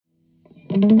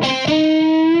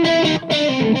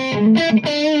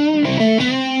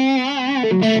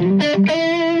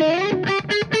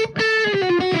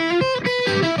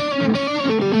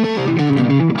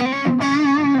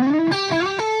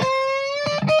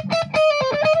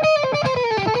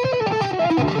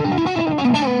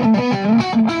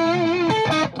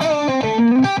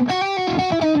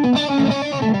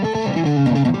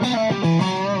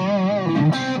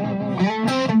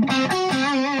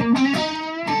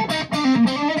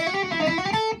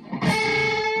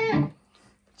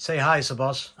Say hi,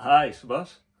 Sabas. Hi,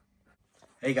 Sabas.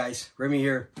 Hey guys, Remy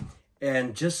here.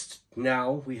 And just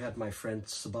now we had my friend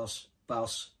Sebastian.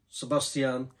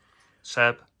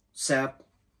 Sab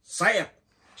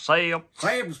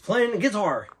was playing the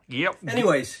guitar. Yep.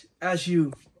 Anyways, as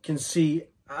you can see,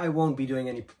 I won't be doing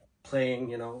any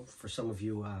playing, you know, for some of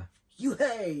you,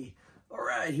 hey, all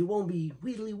right, he won't be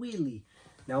wheelie.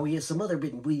 Now he has some other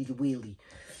bit wheelie.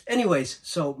 Anyways,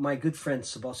 so my good friend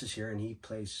Sabas is here and he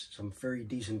plays some very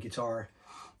decent guitar.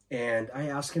 And I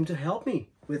asked him to help me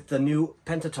with the new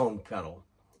Pentatone pedal.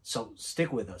 So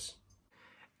stick with us.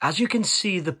 As you can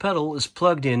see, the pedal is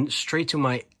plugged in straight to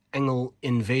my Engel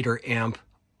Invader amp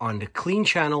on the clean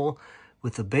channel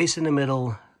with the bass in the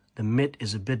middle. The mid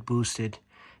is a bit boosted.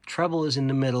 Treble is in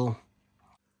the middle.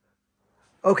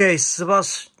 Okay,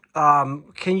 Sabas,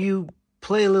 can you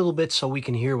play a little bit so we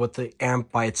can hear what the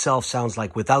amp by itself sounds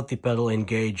like without the pedal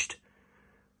engaged?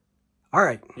 All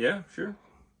right. Yeah, sure.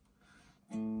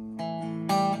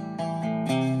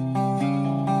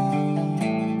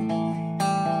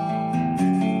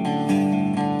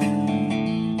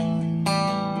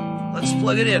 Let's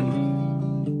plug it in.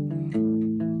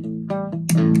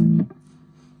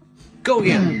 Go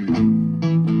again.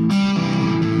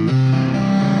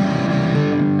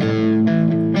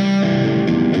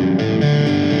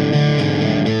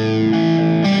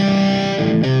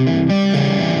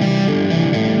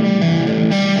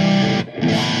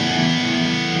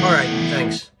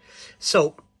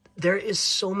 So there is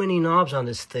so many knobs on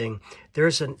this thing.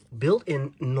 There's a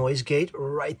built-in noise gate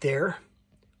right there.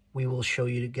 We will show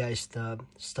you guys the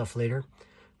stuff later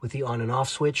with the on and off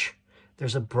switch.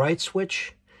 There's a bright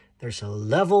switch. There's a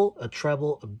level, a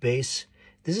treble, a bass.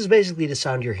 This is basically the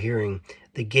sound you're hearing.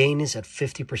 The gain is at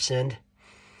 50%.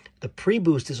 The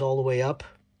pre-boost is all the way up,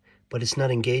 but it's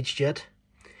not engaged yet.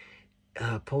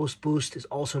 Post-boost is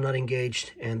also not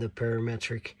engaged, and the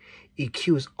parametric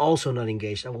EQ is also not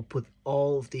engaged. I will put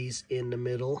all of these in the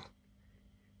middle.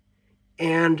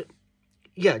 And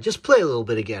yeah, just play a little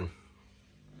bit again.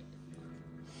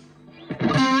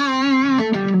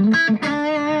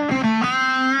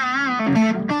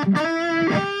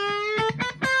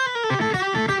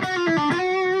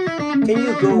 Can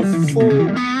you go full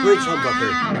bridge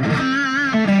humbucker?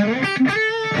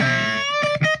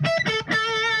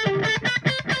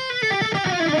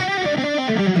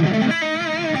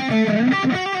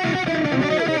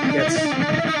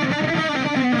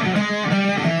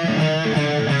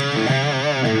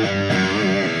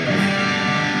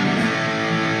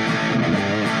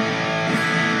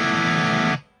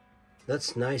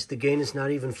 That's nice. The gain is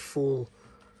not even full,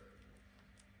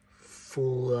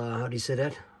 how do you say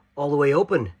that? All the way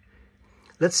open.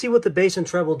 Let's see what the bass and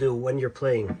treble do when you're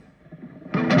playing.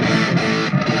 Give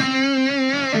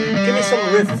me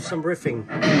some riffing.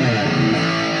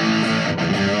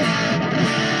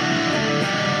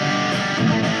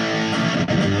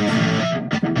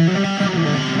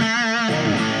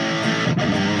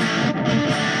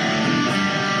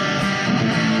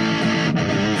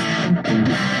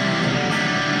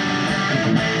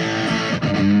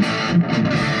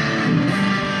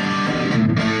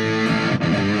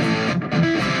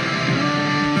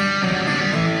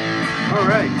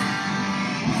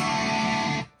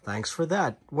 Thanks for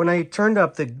that. When I turned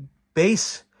up the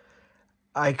bass,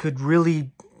 I could really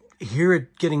hear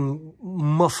it getting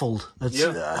muffled. That's,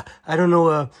 yeah. I don't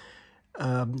know.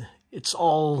 It's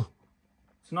all.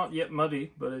 It's not yet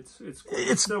muddy, but it's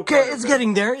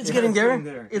getting there. It's getting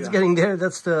there. It's getting there.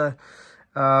 That's the.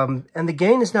 And the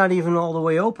gain is not even all the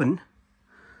way open,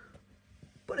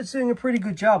 but it's doing a pretty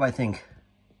good job, I think.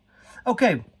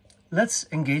 Okay, let's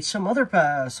engage some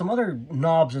other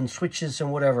knobs and switches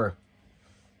and whatever.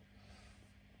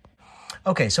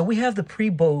 Okay, so we have the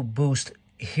pre-boost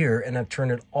here, and I've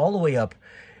turned it all the way up.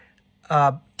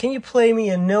 Can you play me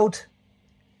a note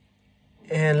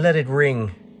and let it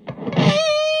ring?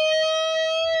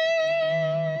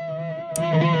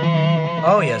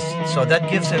 Oh, yes. So that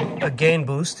gives it a gain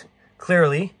boost,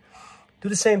 clearly. Do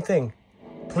the same thing,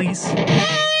 please.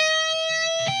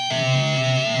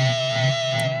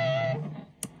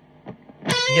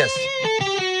 Yes.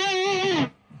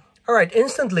 All right,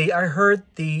 instantly I heard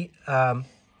the amp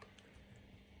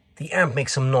make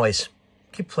some noise.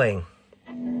 Keep playing.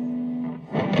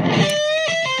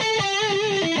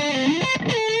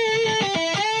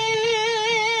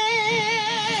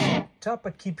 Top,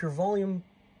 but keep your volume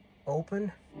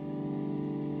open.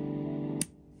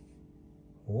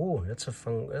 Oh, that's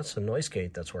a noise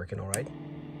gate that's working all right.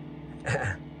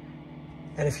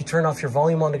 And if you turn off your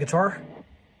volume on the guitar,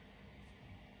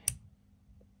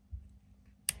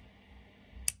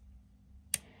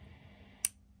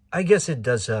 I guess it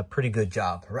does a pretty good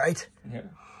job, right? Yeah.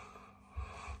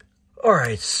 All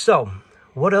right, so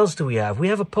what else do we have? We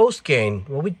have a post gain.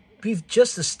 Well, we've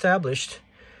just established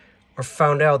or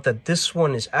found out that this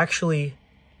one is actually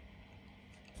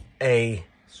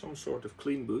some sort of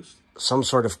clean boost. Some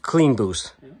sort of clean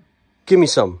boost. Yeah. Give me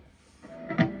some.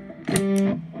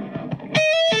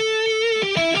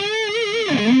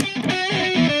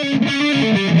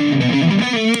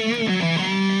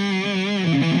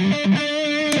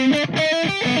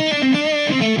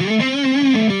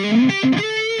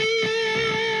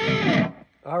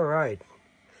 All right.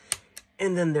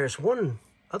 And then there's one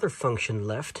other function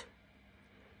left.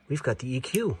 We've got the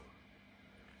EQ.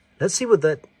 Let's see what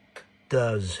that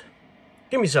does.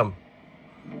 Give me some.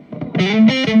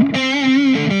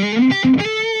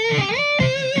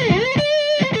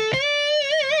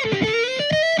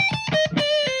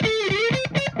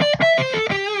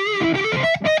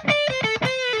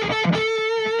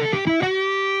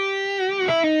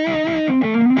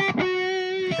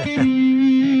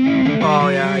 Oh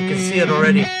yeah, I can see it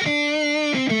already.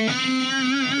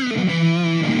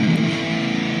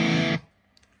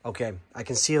 Okay, I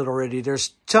can see it already. There's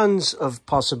tons of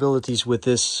possibilities with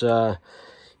this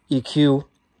EQ.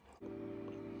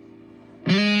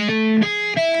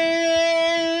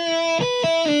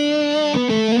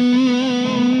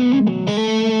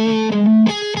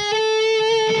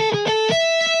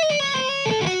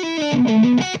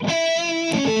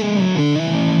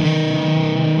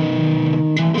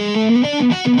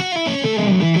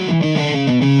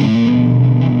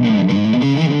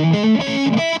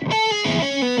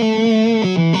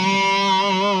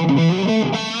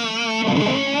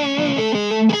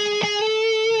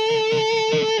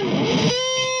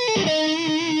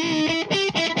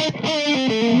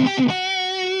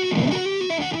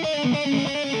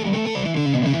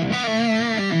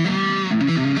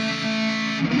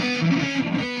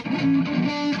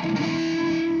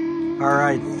 All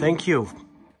right, thank you.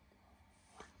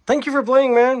 Thank you for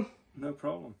playing, man. No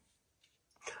problem.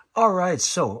 All right,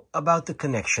 so about the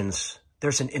connections.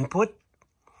 There's an input.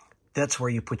 That's where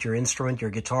you put your instrument, your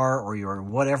guitar, or your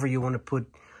whatever you want to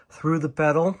put through the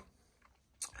pedal.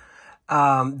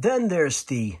 Then there's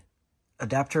the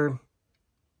adapter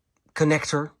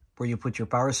connector where you put your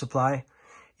power supply.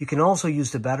 You can also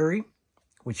use the battery,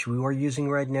 which we are using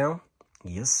right now.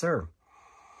 Yes, sir.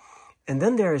 And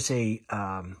then there's a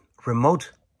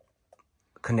remote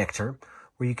connector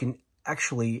where you can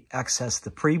actually access the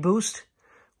pre-boost,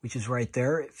 which is right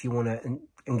there if you want to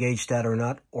engage that or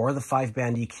not, or the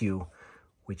 5-band EQ,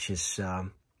 which is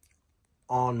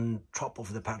on top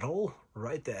of the pedal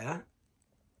right there.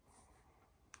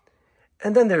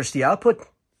 And then there's the output,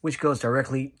 which goes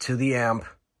directly to the amp.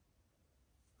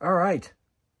 All right.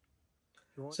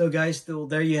 So guys,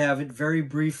 there you have it. Very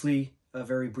briefly, a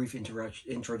very brief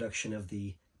introduction of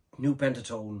the new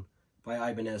Pentatone by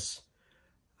Ibanez.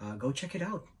 Go check it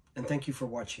out. And thank you for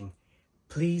watching.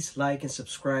 Please like and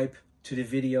subscribe to the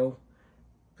video.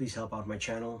 Please help out my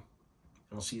channel.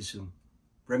 And I'll see you soon.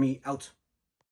 Remy out.